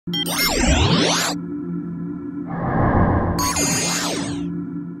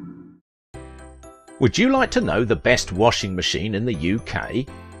Would you like to know the best washing machine in the UK?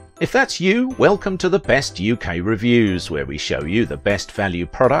 If that's you, welcome to the Best UK Reviews, where we show you the best value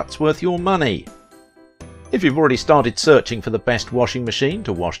products worth your money. If you've already started searching for the best washing machine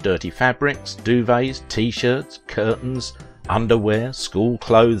to wash dirty fabrics, duvets, t-shirts, curtains, underwear, school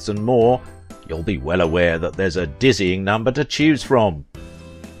clothes and more, you'll be well aware that there's a dizzying number to choose from.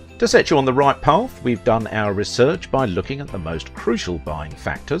 To set you on the right path, we've done our research by looking at the most crucial buying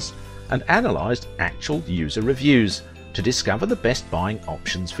factors and analysed actual user reviews to discover the best buying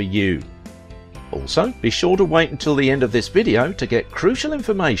options for you. Also, be sure to wait until the end of this video to get crucial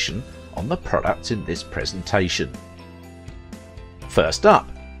information on the products in this presentation. First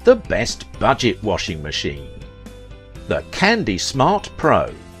up, the best budget washing machine. The Candy Smart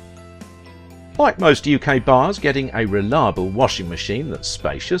Pro. Like most UK buyers, getting a reliable washing machine that's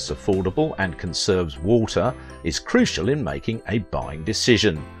spacious, affordable and conserves water is crucial in making a buying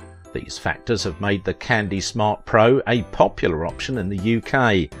decision. These factors have made the Candy Smart Pro a popular option in the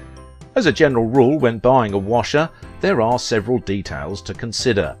UK. As a general rule, when buying a washer, there are several details to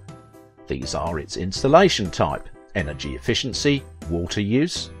consider. These are its installation type, energy efficiency, water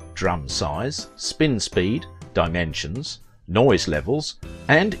use, drum size, spin speed, dimensions, noise levels,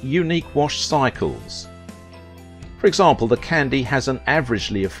 and unique wash cycles. For example, the Candy has an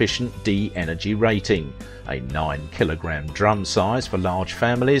averagely efficient D energy rating, a 9 kg drum size for large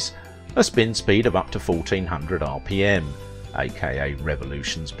families, a spin speed of up to 1400 RPM, aka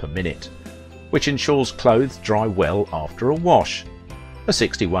revolutions per minute, which ensures clothes dry well after a wash, a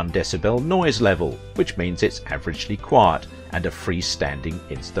 61 decibel noise level, which means it's averagely quiet, and a freestanding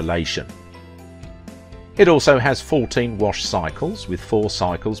installation. It also has 14 wash cycles, with 4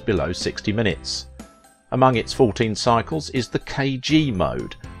 cycles below 60 minutes. Among its 14 cycles is the kg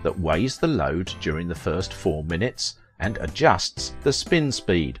mode that weighs the load during the first 4 minutes and adjusts the spin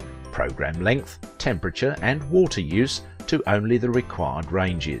speed, program length, temperature and water use to only the required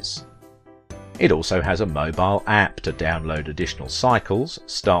ranges. It also has a mobile app to download additional cycles,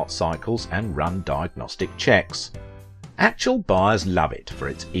 start cycles and run diagnostic checks. Actual buyers love it for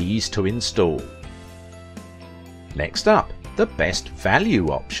its ease to install. Next up, the best value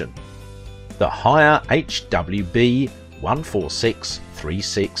option. The Hoover HWB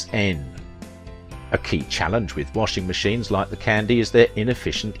 14636N. A key challenge with washing machines like the Candy is their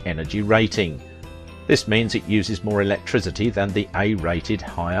inefficient energy rating. This means it uses more electricity than the A-rated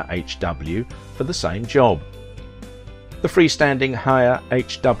Hoover HW for the same job. The freestanding Hoover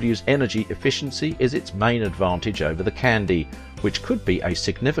HW's energy efficiency is its main advantage over the Candy, which could be a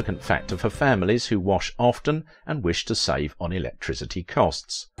significant factor for families who wash often and wish to save on electricity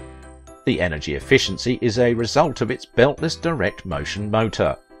costs. The energy efficiency is a result of its beltless direct motion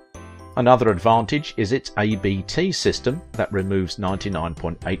motor. Another advantage is its ABT system that removes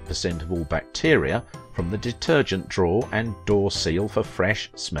 99.8% of all bacteria from the detergent drawer and door seal for fresh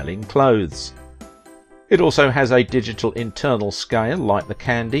smelling clothes. It also has a digital internal scale like the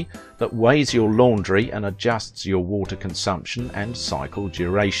Candy that weighs your laundry and adjusts your water consumption and cycle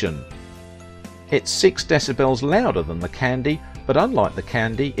duration. It's 6 decibels louder than the Candy, but unlike the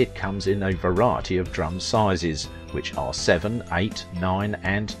Candy, it comes in a variety of drum sizes, which are 7, 8, 9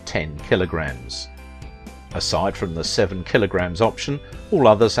 and 10 kilograms. Aside from the 7 kilograms option, all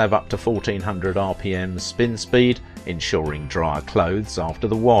others have up to 1400 RPM spin speed, ensuring drier clothes after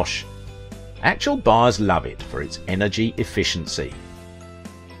the wash. Actual buyers love it for its energy efficiency.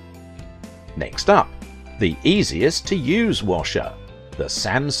 Next up, the easiest to use washer, the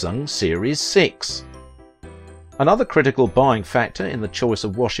Samsung Series 6. Another critical buying factor in the choice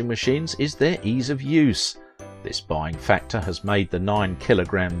of washing machines is their ease of use. This buying factor has made the 9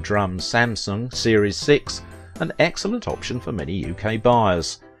 kg drum Samsung Series 6 an excellent option for many UK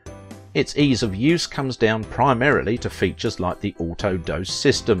buyers. Its ease of use comes down primarily to features like the Auto Dose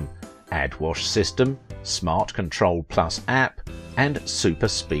system, Add Wash system, Smart Control Plus app and Super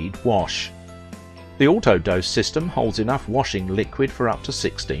Speed Wash. The Auto Dose system holds enough washing liquid for up to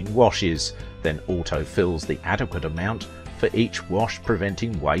 16 washes, then auto-fills the adequate amount for each wash,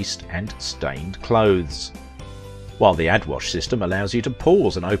 preventing waste and stained clothes. While the Add Wash system allows you to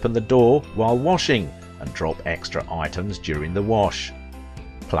pause and open the door while washing and drop extra items during the wash.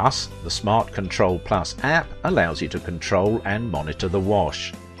 Plus, the Smart Control Plus app allows you to control and monitor the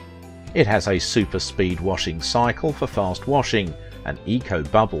wash. It has a super speed washing cycle for fast washing, an eco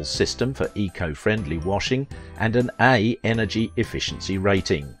bubble system for eco-friendly washing and an A energy efficiency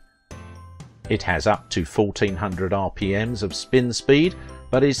rating. It has up to 1400 RPMs of spin speed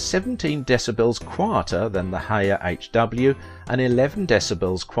but is 17 decibels quieter than the Hoover HW and 11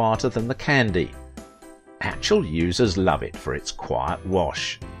 decibels quieter than the Candy. Actual users love it for its quiet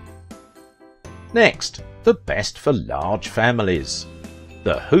wash. Next, the best for large families.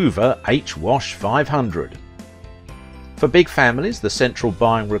 The Hoover H-Wash 500. For big families, the central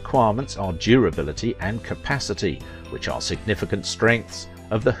buying requirements are durability and capacity, which are significant strengths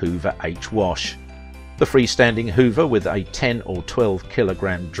of the Hoover H-Wash. The freestanding Hoover with a 10 or 12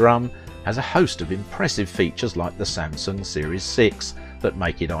 kilogram drum has a host of impressive features like the Samsung Series 6 that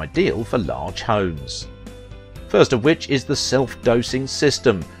make it ideal for large homes. First of which is the self-dosing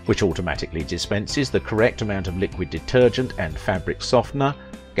system, which automatically dispenses the correct amount of liquid detergent and fabric softener,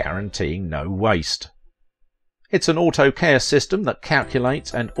 guaranteeing no waste. It's an auto-care system that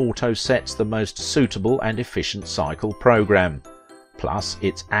calculates and auto-sets the most suitable and efficient cycle program. Plus,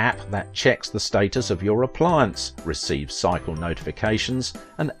 its app that checks the status of your appliance, receives cycle notifications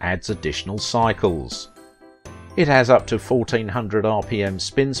and adds additional cycles. It has up to 1400 RPM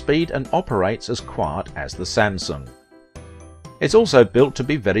spin speed and operates as quiet as the Samsung. It's also built to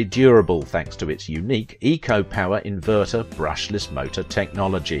be very durable thanks to its unique EcoPower inverter brushless motor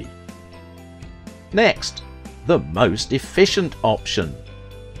technology. Next, the most efficient option.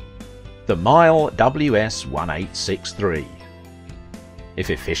 The Miele WS1863. If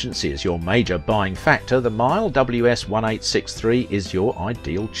efficiency is your major buying factor, the Miele WS1863 is your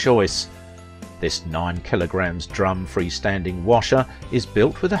ideal choice. This 9 kg drum freestanding washer is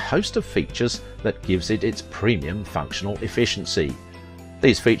built with a host of features that gives it its premium functional efficiency.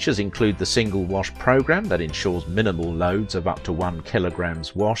 These features include the single wash program that ensures minimal loads of up to 1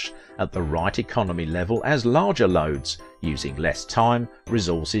 kg wash at the right economy level as larger loads, using less time,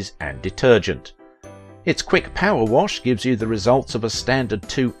 resources and detergent. Its quick power wash gives you the results of a standard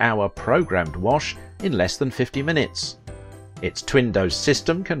 2-hour programmed wash in less than 50 minutes. Its twin-dose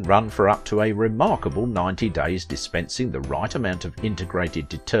system can run for up to a remarkable 90 days, dispensing the right amount of integrated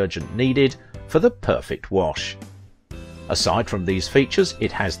detergent needed for the perfect wash. Aside from these features,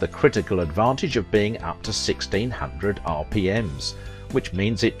 it has the critical advantage of being up to 1600 RPMs, which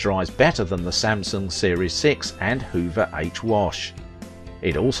means it dries better than the Samsung Series 6 and Hoover H-Wash.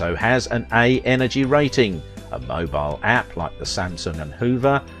 It also has an A energy rating, a mobile app like the Samsung and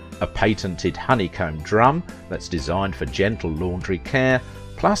Hoover, a patented honeycomb drum that's designed for gentle laundry care,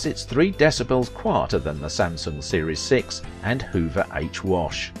 plus it's 3 decibels quieter than the Samsung Series 6 and Hoover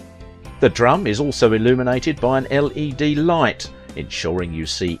H-Wash. The drum is also illuminated by an LED light, ensuring you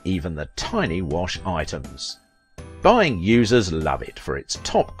see even the tiny wash items. Buying users love it for its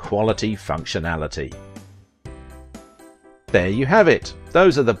top quality functionality. There you have it.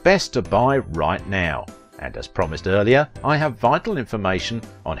 Those are the best to buy right now. And as promised earlier, I have vital information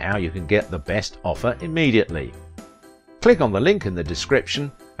on how you can get the best offer immediately. Click on the link in the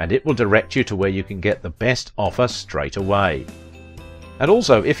description and it will direct you to where you can get the best offer straight away. And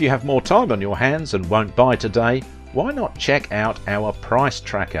also, if you have more time on your hands and won't buy today, why not check out our price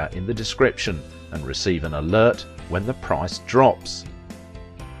tracker in the description and receive an alert when the price drops.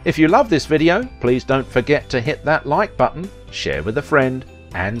 If you love this video, please don't forget to hit that like button, share with a friend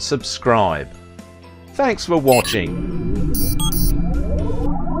and subscribe. Thanks for watching.